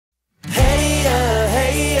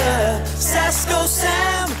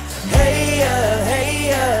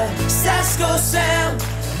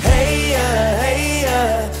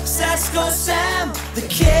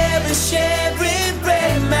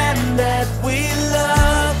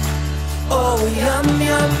yum,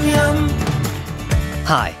 yum, yum.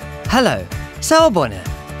 Hi, hello, sawubona,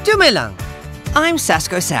 dumelang. I'm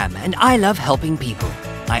Sasko Sam and I love helping people.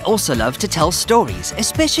 I also love to tell stories,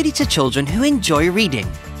 especially to children who enjoy reading.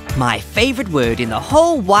 My favorite word in the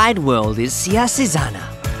whole wide world is siyasizana,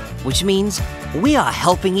 which means we are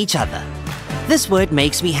helping each other. This word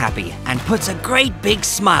makes me happy and puts a great big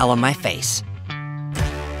smile on my face.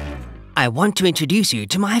 I want to introduce you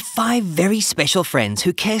to my 5 very special friends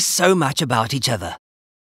who care so much about each other.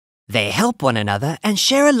 They help one another and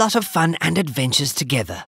share a lot of fun and adventures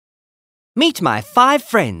together. Meet my 5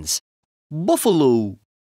 friends. Buffalo,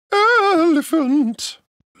 Elephant,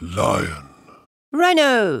 lion,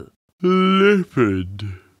 Rhino. leopard.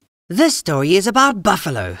 This story is about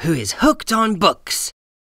Buffalo, who is hooked on books.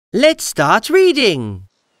 Let's start reading.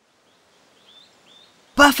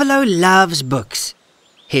 Buffalo loves books.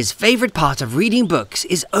 His favorite part of reading books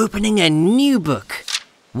is opening a new book.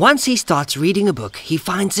 Once he starts reading a book, he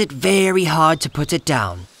finds it very hard to put it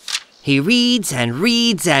down. He reads and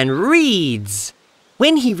reads and reads.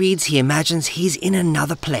 When he reads, he imagines he's in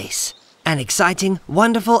another place, an exciting,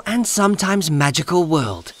 wonderful, and sometimes magical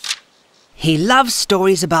world. He loves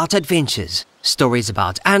stories about adventures, stories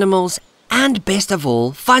about animals, and best of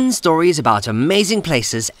all, fun stories about amazing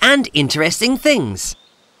places and interesting things.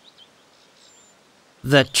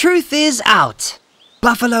 The truth is out.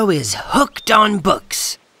 Buffalo is hooked on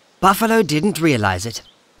books. Buffalo didn't realize it,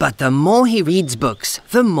 but the more he reads books,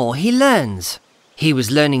 the more he learns. He was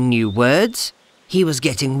learning new words. He was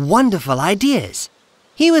getting wonderful ideas.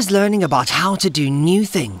 He was learning about how to do new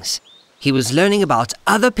things. He was learning about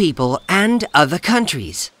other people and other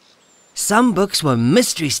countries. Some books were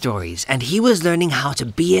mystery stories, and he was learning how to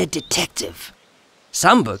be a detective.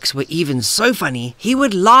 Some books were even so funny he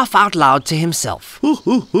would laugh out loud to himself.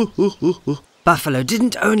 Buffalo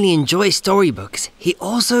didn't only enjoy storybooks, he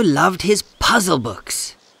also loved his puzzle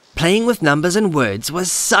books. Playing with numbers and words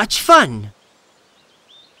was such fun.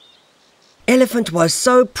 Elephant was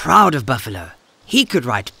so proud of Buffalo. He could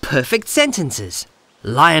write perfect sentences.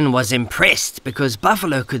 Lion was impressed because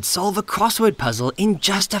Buffalo could solve a crossword puzzle in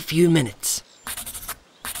just a few minutes.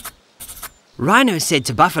 Rhino said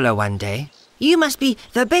to Buffalo one day, "You must be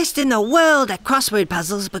the best in the world at crossword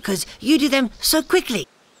puzzles because you do them so quickly."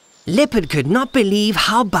 Leopard could not believe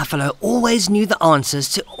how Buffalo always knew the answers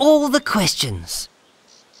to all the questions.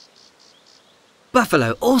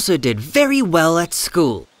 Buffalo also did very well at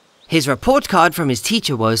school. His report card from his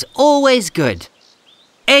teacher was always good.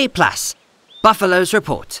 A+. Buffalo's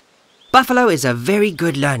report. Buffalo is a very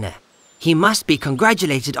good learner. He must be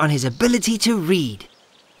congratulated on his ability to read.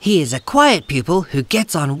 He is a quiet pupil who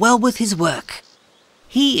gets on well with his work.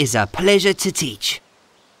 He is a pleasure to teach.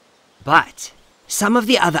 But some of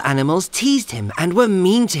the other animals teased him and were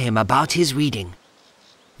mean to him about his reading.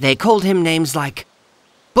 They called him names like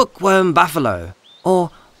Bookworm Buffalo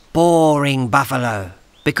or Boring Buffalo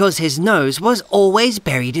because his nose was always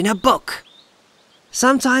buried in a book.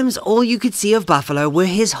 Sometimes all you could see of Buffalo were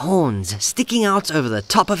his horns sticking out over the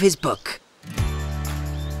top of his book.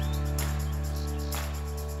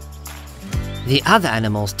 The other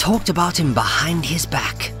animals talked about him behind his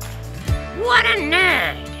back. What a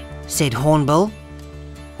nerd, said Hornbill.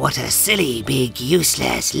 What a silly, big,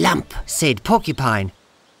 useless lump, said Porcupine.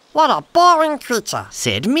 what a boring creature,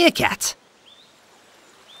 Said Meerkat.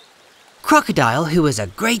 Crocodile, who was a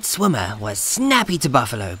great swimmer, was snappy to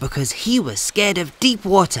Buffalo because he was scared of deep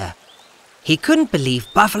water. He couldn't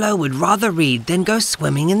believe Buffalo would rather read than go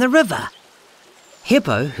swimming in the river.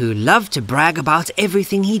 Hippo, who loved to brag about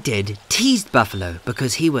everything he did, teased Buffalo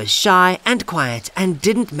because he was shy and quiet and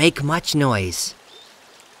didn't make much noise.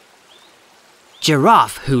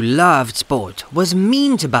 Giraffe, who loved sport, was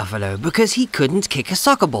mean to Buffalo because he couldn't kick a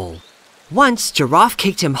soccer ball. Once, Giraffe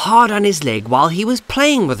kicked him hard on his leg while he was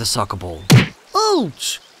playing with a soccer ball.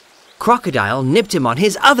 ouch! Crocodile nipped him on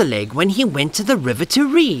his other leg when he went to the river to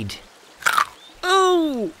read.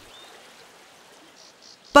 Oh!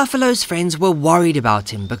 Buffalo's friends were worried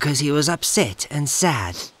about him because he was upset and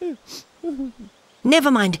sad. Never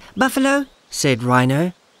mind, Buffalo, said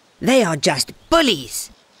Rhino. They are just bullies.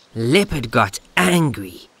 Leopard got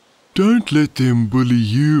angry. Don't let them bully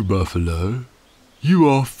you, Buffalo. You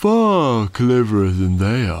are far cleverer than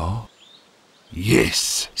they are.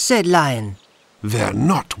 Yes, Said Lion. they're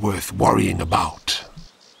not worth worrying about.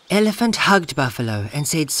 Elephant hugged Buffalo and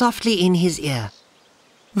said softly in his ear,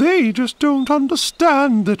 They just don't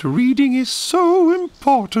understand that reading is so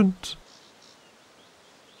important.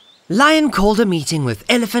 Lion called a meeting with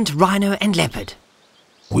Elephant, Rhino and Leopard.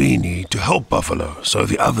 We need to help Buffalo so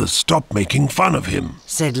the others stop making fun of him.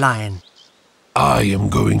 Said Lion. I am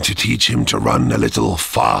going to teach him to run a little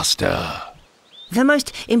faster. The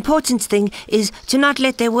most important thing is to not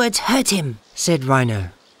let their words hurt him, said Rhino.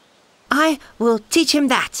 I will teach him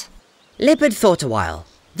that. Leopard thought a while.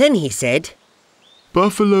 Then he said,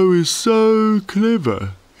 Buffalo is so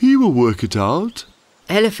clever. He will work it out.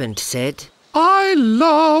 Elephant said, I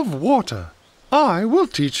love water. I will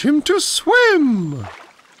teach him to swim.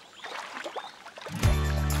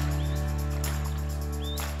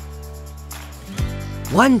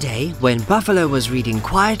 One day, when Buffalo was reading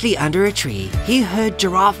quietly under a tree, he heard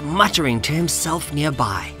Giraffe muttering to himself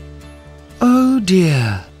nearby. Oh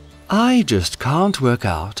dear, I just can't work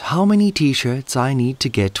out how many t-shirts I need to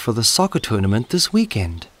get for the soccer tournament this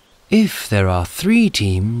weekend. If there are 3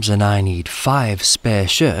 teams and I need 5 spare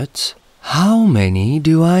shirts, how many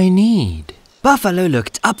do I need? Buffalo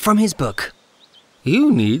looked up from his book.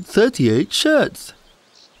 You need 38 shirts.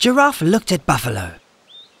 Giraffe looked at Buffalo.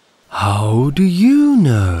 How do you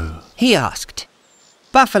know? He asked.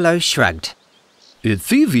 Buffalo shrugged.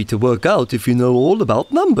 It's easy to work out if you know all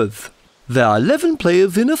about numbers. There are 11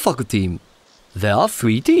 players in a soccer team. There are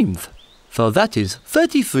 3 teams. So that is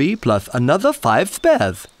 33 plus another 5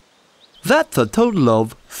 spares. That's a total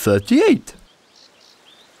of 38.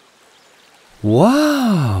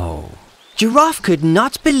 Wow! Giraffe could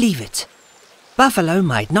not believe it. Buffalo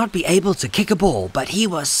might not be able to kick a ball, but he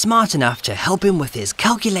was smart enough to help him with his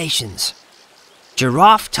calculations.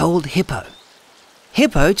 Giraffe told Hippo.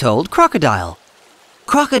 Hippo told Crocodile.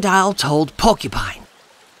 Crocodile told Porcupine.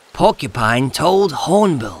 Porcupine told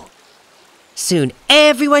Hornbill. Soon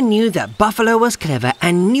everyone knew that Buffalo was clever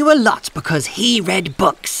and knew a lot because he read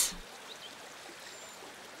books.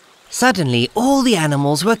 Suddenly, all the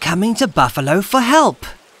animals were coming to Buffalo for help.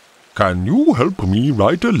 Can you help me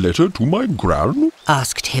write a letter to my gran?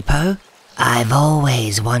 Asked Hippo. I've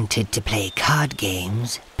always wanted to play card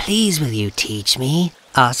games. Please will you teach me?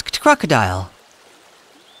 Asked Crocodile.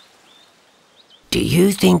 Do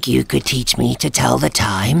you think you could teach me to tell the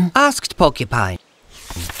time? Asked Porcupine.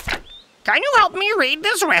 Can you help me read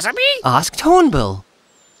this recipe? Asked Hornbill.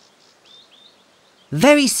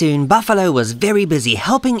 Very soon, Buffalo was very busy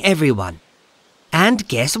helping everyone. And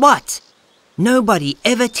guess what? Nobody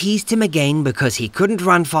ever teased him again because he couldn't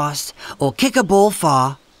run fast or kick a ball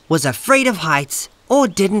far, was afraid of heights, or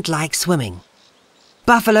didn't like swimming.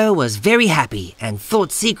 Buffalo was very happy and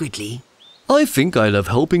thought secretly, I think I love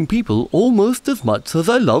helping people almost as much as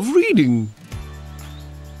I love reading.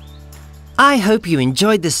 I hope you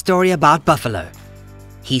enjoyed the story about Buffalo.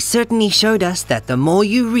 He certainly showed us that the more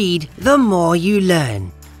you read, the more you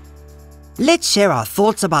learn. Let's share our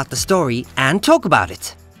thoughts about the story and talk about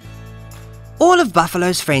it. All of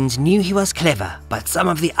Buffalo's friends knew he was clever, but some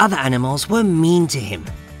of the other animals were mean to him.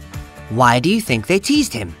 Why do you think they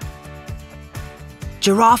teased him?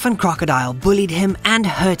 Giraffe and Crocodile bullied him and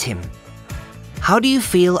hurt him. How do you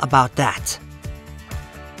feel about that?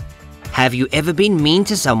 Have you ever been mean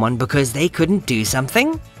to someone because they couldn't do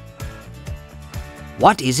something?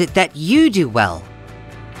 What is it that you do well?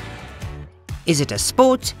 Is it a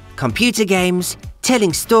sport, computer games,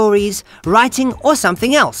 telling stories, writing, or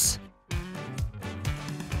something else?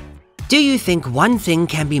 Do you think one thing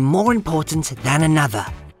can be more important than another?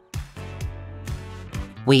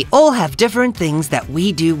 We all have different things that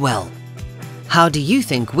we do well. How do you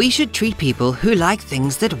think we should treat people who like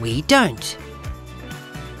things that we don't?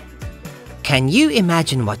 Can you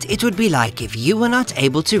imagine what it would be like if you were not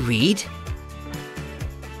able to read?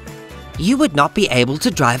 You would not be able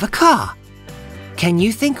to drive a car. Can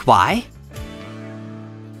you think why?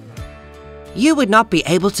 You would not be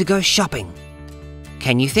able to go shopping.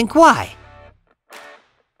 Can you think why?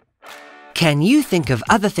 Can you think of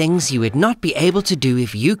other things you would not be able to do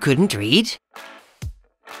if you couldn't read?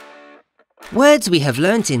 Words we have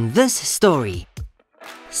learnt in this story.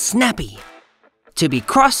 Snappy, to be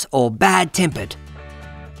cross or bad-tempered.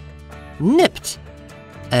 Nipped,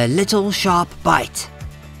 a little sharp bite.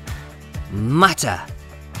 Mutter,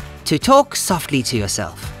 to talk softly to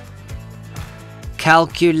yourself.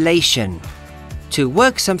 Calculation, to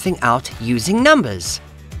work something out using numbers.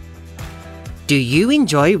 Do you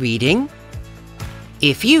enjoy reading?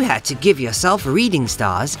 If you had to give yourself reading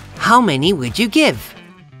stars, how many would you give?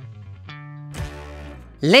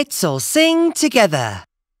 Let's all sing together.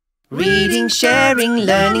 Reading, sharing,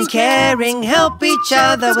 learning, caring, help each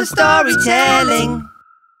other with storytelling.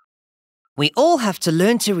 We all have to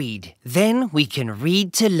learn to read, then we can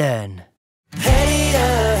read to learn.